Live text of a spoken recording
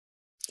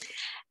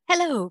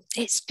Hello,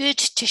 it's good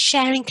to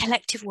share in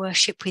collective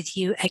worship with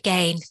you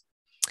again.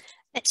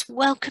 Let's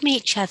welcome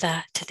each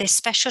other to this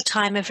special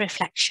time of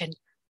reflection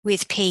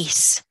with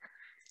peace.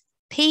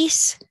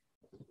 Peace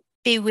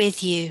be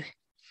with you.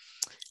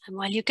 And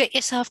while you get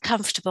yourself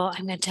comfortable,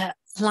 I'm going to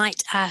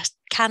light our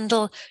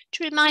candle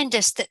to remind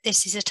us that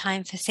this is a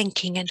time for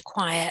thinking and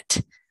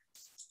quiet.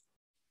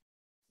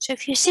 So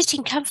if you're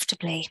sitting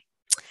comfortably,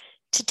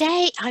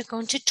 today I'm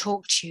going to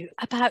talk to you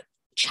about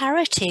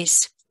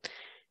charities.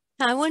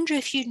 Now, I wonder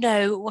if you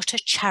know what a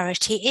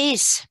charity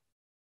is.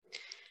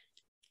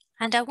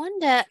 And I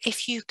wonder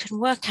if you can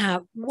work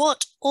out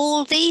what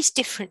all these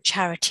different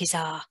charities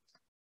are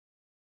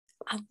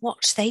and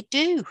what they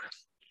do.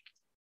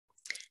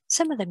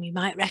 Some of them you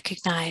might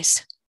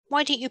recognise.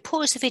 Why don't you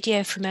pause the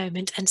video for a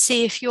moment and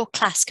see if your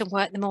class can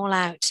work them all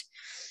out?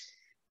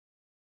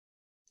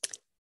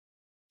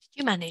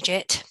 You manage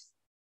it.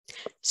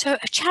 So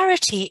a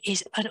charity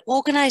is an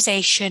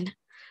organisation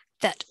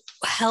that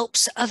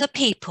helps other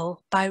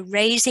people by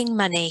raising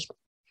money.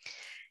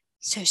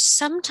 So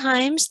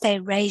sometimes they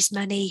raise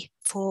money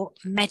for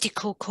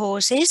medical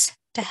causes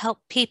to help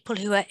people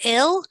who are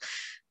ill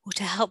or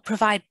to help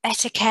provide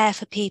better care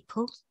for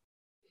people.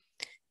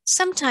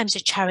 Sometimes a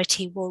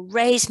charity will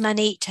raise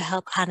money to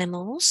help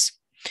animals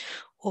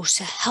or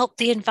to help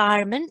the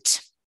environment.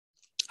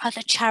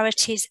 Other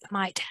charities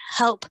might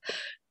help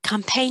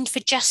campaign for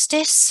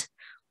justice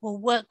or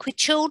work with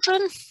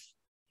children.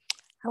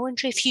 I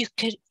wonder if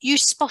you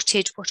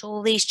spotted what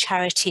all these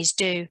charities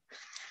do.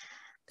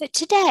 But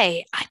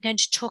today I'm going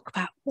to talk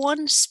about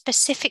one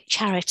specific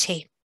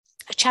charity,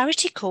 a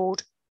charity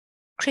called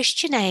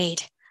Christian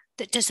Aid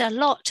that does a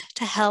lot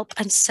to help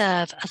and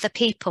serve other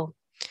people.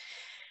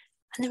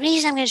 And the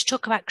reason I'm going to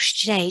talk about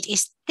Christian Aid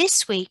is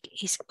this week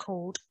is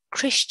called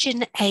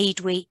Christian Aid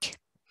Week.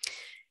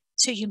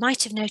 So you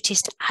might have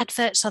noticed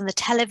adverts on the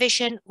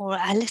television or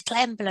a little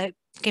envelope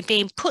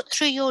being put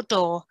through your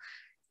door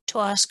to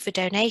ask for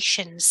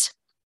donations.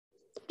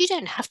 You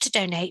don't have to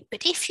donate,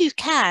 but if you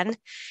can,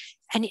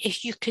 and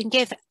if you can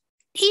give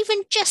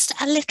even just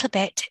a little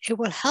bit, it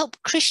will help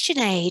Christian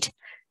Aid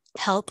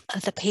help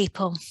other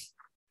people.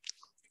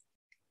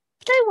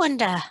 But I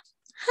wonder,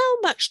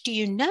 how much do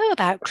you know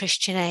about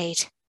Christian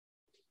Aid?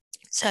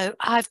 So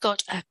I've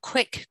got a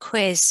quick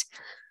quiz.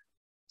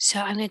 So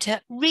I'm going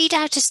to read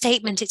out a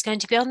statement. It's going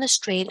to be on the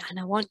screen, and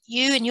I want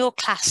you and your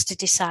class to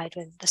decide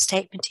whether the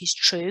statement is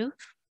true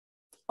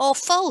or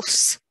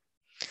false.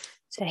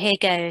 So here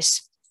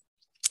goes.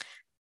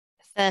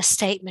 The first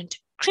statement.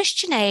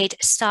 Christian Aid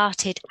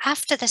started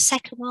after the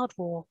Second World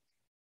War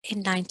in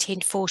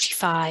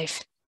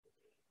 1945.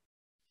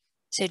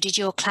 So did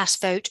your class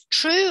vote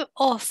true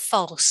or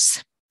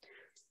false?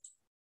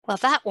 Well,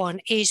 that one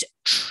is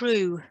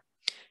true.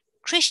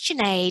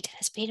 Christian Aid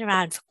has been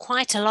around for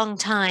quite a long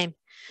time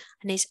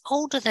and is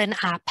older than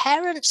our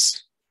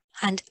parents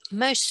and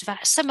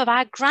some of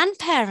our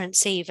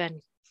grandparents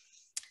even.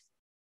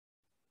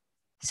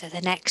 So the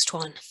next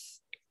one.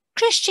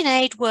 Christian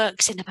Aid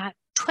works in about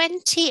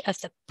 20 of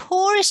the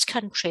poorest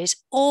countries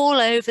all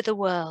over the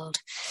world.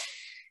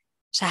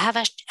 So have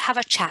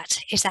a chat.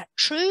 Is that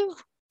true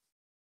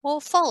or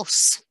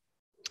false?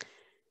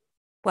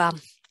 Well,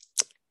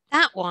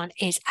 that one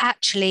is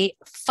actually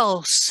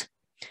false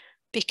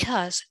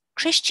because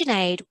Christian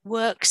Aid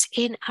works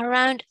in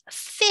around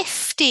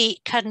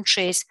 50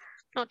 countries,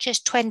 not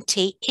just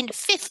 20, in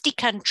 50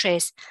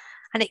 countries,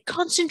 and it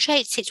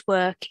concentrates its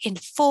work in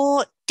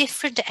 4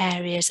 different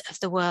areas of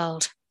the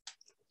world.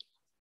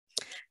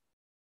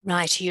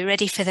 Right, are you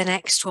ready for the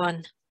next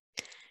one?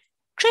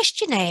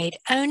 Christian Aid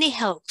only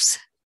helps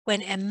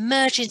when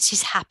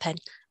emergencies happen,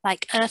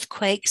 like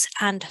earthquakes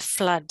and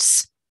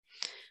floods.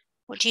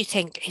 What do you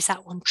think? Is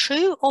that one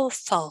true or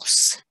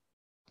false?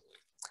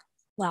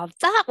 Well,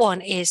 that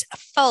one is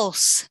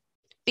false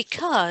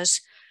because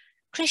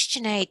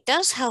Christian Aid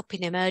does help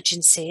in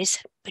emergencies,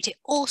 but it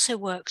also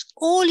works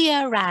all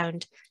year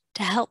round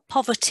to help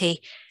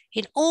poverty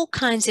in all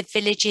kinds of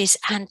villages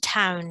and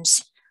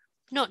towns,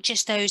 not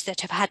just those that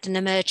have had an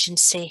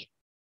emergency.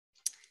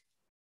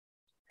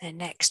 The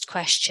next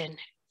question.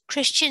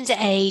 Christian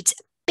Aid's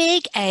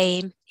big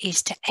aim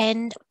is to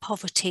end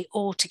poverty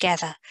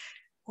altogether.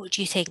 What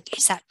do you think?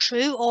 Is that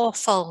true or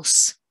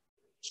false?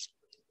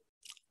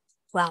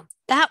 Well,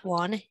 that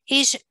one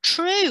is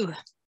true.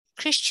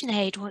 Christian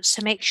Aid wants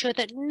to make sure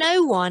that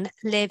no one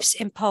lives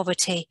in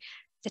poverty,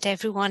 that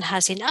everyone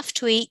has enough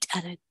to eat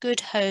and a good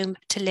home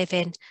to live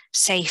in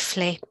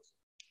safely.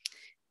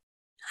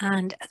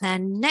 And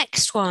then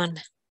next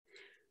one.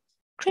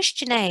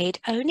 Christian Aid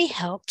only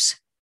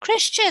helps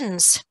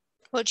Christians.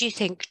 What do you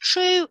think?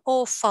 True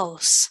or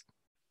false?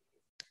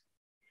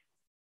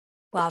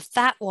 Well,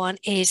 that one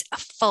is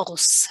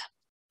false.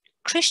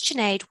 Christian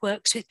Aid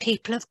works with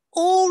people of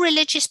all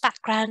religious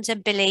backgrounds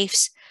and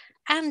beliefs,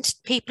 and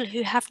people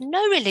who have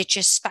no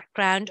religious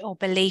background or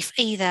belief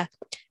either.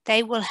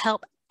 They will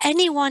help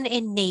anyone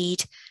in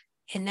need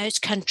in those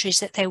countries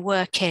that they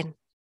work in.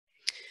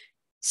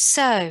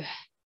 So,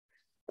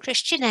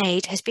 Christian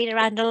Aid has been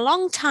around a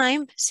long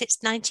time, since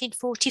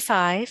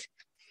 1945.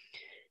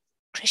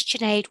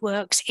 Christian Aid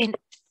works in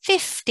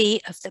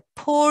 50 of the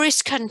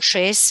poorest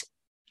countries.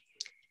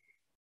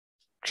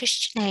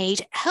 Christian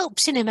Aid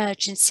helps in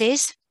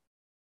emergencies,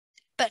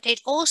 but it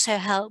also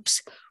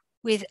helps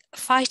with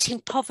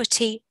fighting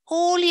poverty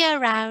all year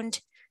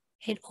round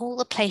in all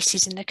the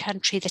places in the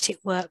country that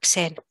it works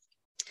in.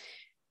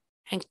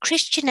 And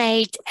Christian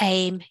Aid's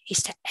aim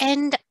is to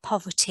end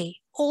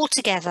poverty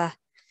altogether.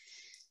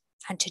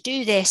 And to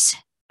do this,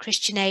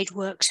 Christian Aid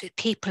works with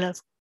people of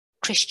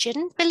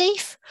Christian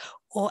belief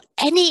or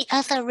any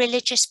other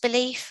religious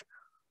belief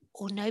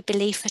or no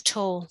belief at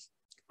all.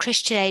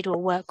 Christian Aid will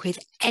work with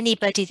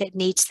anybody that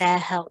needs their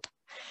help.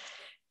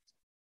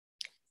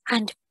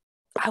 And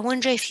I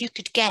wonder if you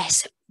could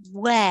guess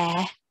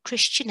where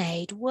Christian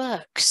Aid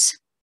works.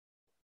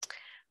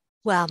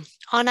 Well,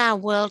 on our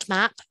world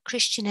map,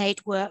 Christian Aid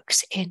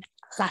works in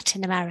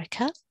Latin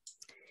America,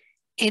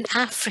 in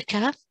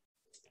Africa,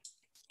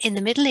 in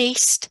the Middle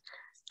East,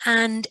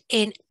 and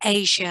in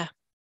Asia.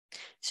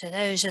 So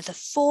those are the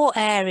 4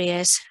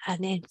 areas,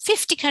 and in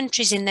 50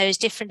 countries in those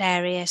different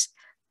areas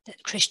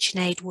that Christian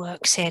Aid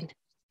works in.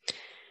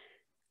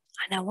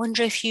 And I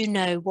wonder if you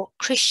know what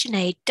Christian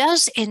Aid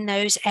does in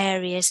those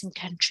areas and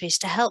countries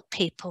to help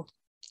people.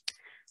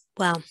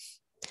 Well,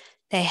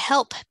 they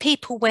help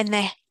people when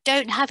they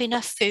don't have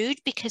enough food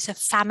because of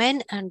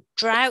famine and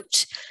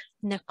drought,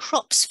 and the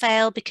crops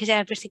fail because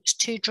everything's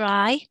too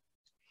dry.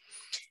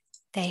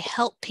 They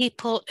help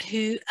people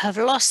who have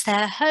lost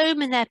their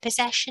home and their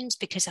possessions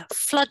because of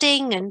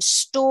flooding and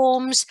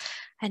storms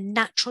and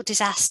natural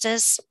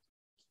disasters.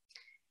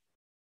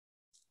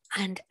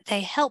 And they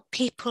help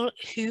people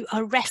who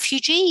are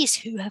refugees,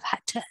 who have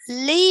had to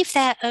leave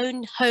their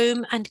own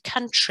home and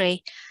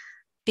country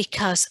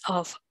because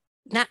of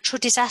natural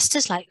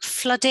disasters like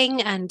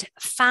flooding and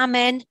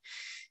famine,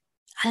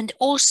 and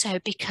also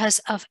because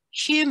of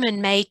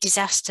human-made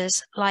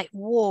disasters like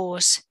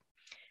wars.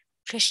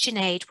 Christian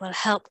Aid will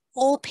help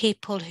all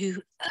people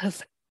who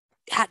have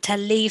had to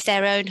leave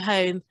their own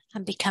home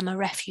and become a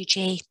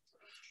refugee.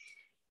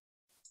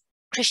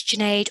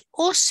 Christian Aid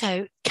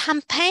also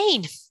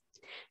campaign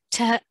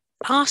to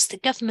ask the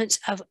governments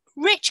of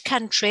rich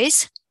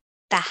countries,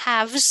 the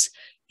haves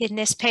in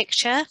this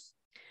picture,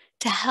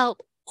 to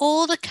help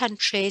all the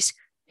countries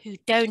who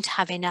don't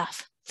have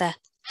enough, the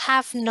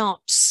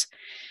have-nots.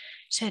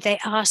 So they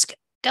ask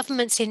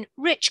governments in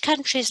rich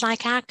countries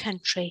like our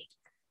country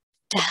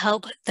to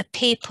help the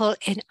people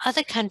in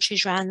other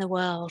countries around the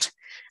world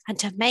and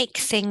to make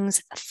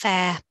things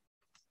fair.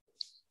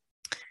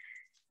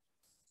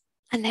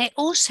 And they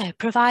also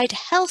provide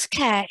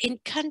healthcare in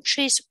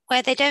countries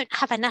where they don't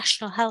have a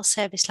national health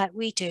service like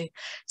we do.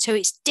 So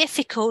it's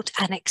difficult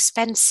and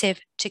expensive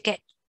to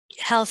get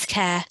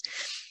healthcare.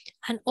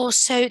 And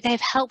also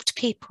they've helped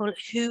people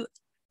who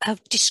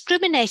have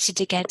discriminated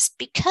against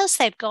because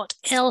they've got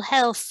ill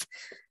health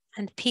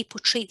and people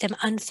treat them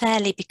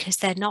unfairly because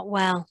they're not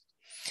well.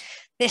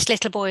 This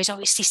little boy is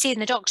obviously seeing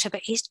the doctor,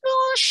 but he's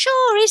not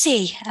sure, is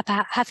he,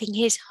 about having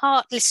his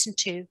heart listened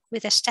to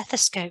with a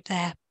stethoscope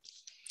there.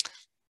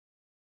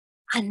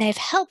 And they've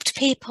helped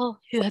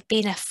people who have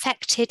been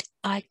affected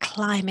by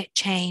climate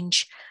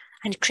change,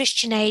 and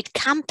Christian Aid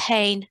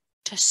campaign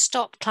to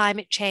stop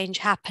climate change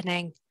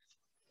happening.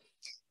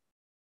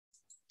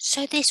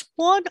 So this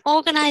one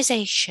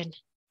organisation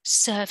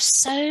serves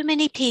so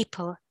many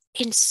people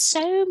in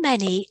so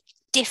many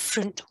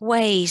different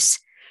ways.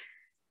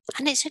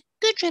 And it's a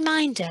good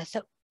reminder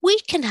that we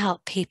can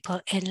help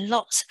people in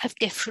lots of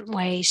different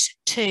ways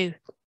too.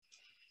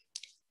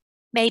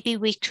 Maybe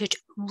we could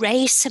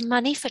raise some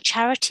money for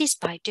charities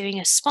by doing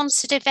a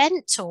sponsored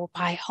event or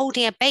by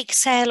holding a bake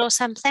sale or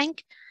something.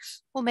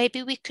 Or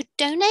maybe we could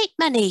donate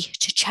money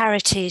to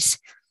charities.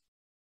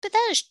 But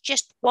that's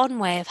just one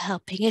way of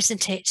helping,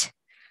 isn't it?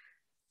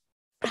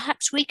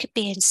 Perhaps we could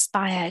be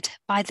inspired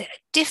by the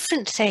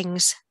different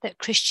things that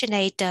Christian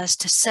Aid does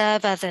to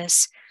serve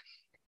others.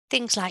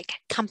 Things like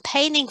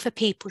campaigning for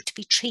people to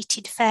be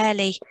treated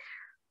fairly,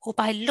 or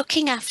by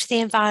looking after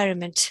the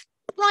environment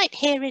right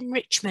here in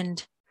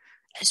Richmond,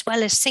 as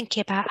well as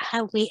thinking about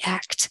how we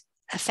act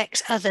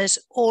affects others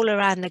all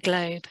around the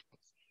globe.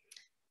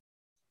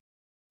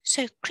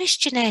 So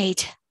Christian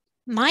Aid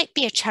might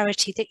be a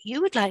charity that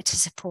you would like to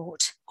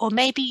support, or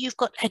maybe you've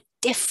got a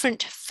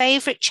different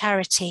favourite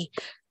charity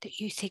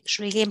that you think is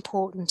really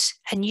important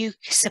and you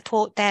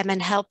support them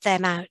and help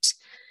them out.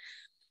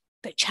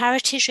 But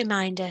charities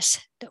remind us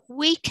that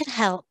we can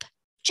help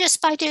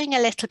just by doing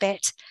a little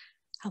bit,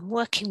 and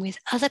working with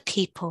other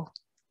people,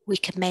 we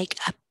can make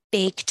a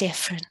big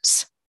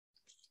difference.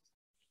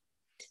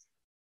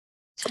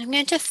 So I'm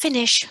going to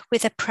finish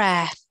with a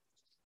prayer.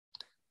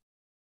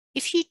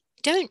 If you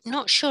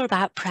not sure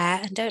about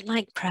prayer and don't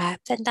like prayer,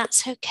 then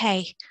that's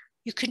okay.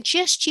 You can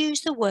just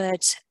use the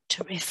words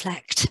to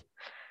reflect.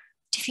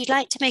 If you'd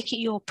like to make it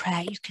your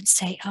prayer, you can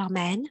say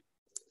Amen.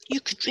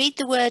 You could read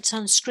the words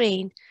on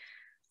screen,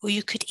 or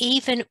you could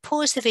even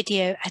pause the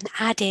video and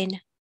add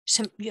in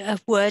some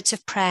words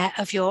of prayer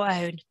of your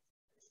own.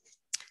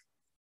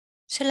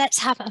 So let's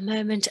have a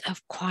moment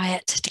of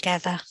quiet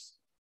together.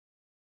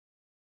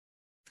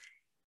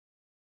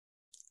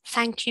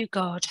 Thank you,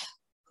 God,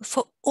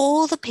 for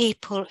all the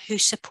people who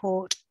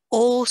support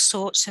all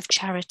sorts of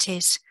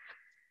charities,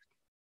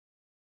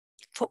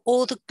 for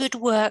all the good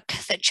work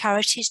that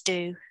charities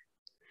do,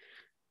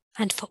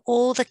 and for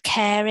all the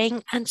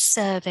caring and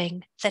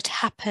serving that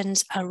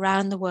happens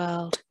around the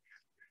world.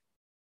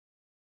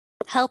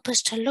 Help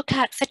us to look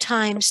out for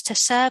times to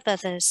serve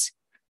others,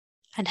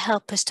 and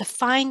help us to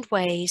find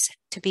ways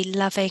to be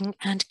loving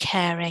and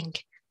caring.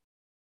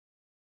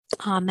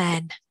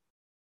 Amen.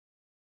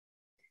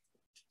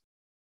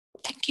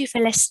 Thank you for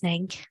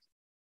listening.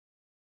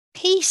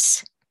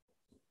 Peace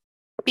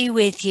be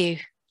with you.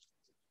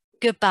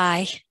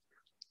 Goodbye.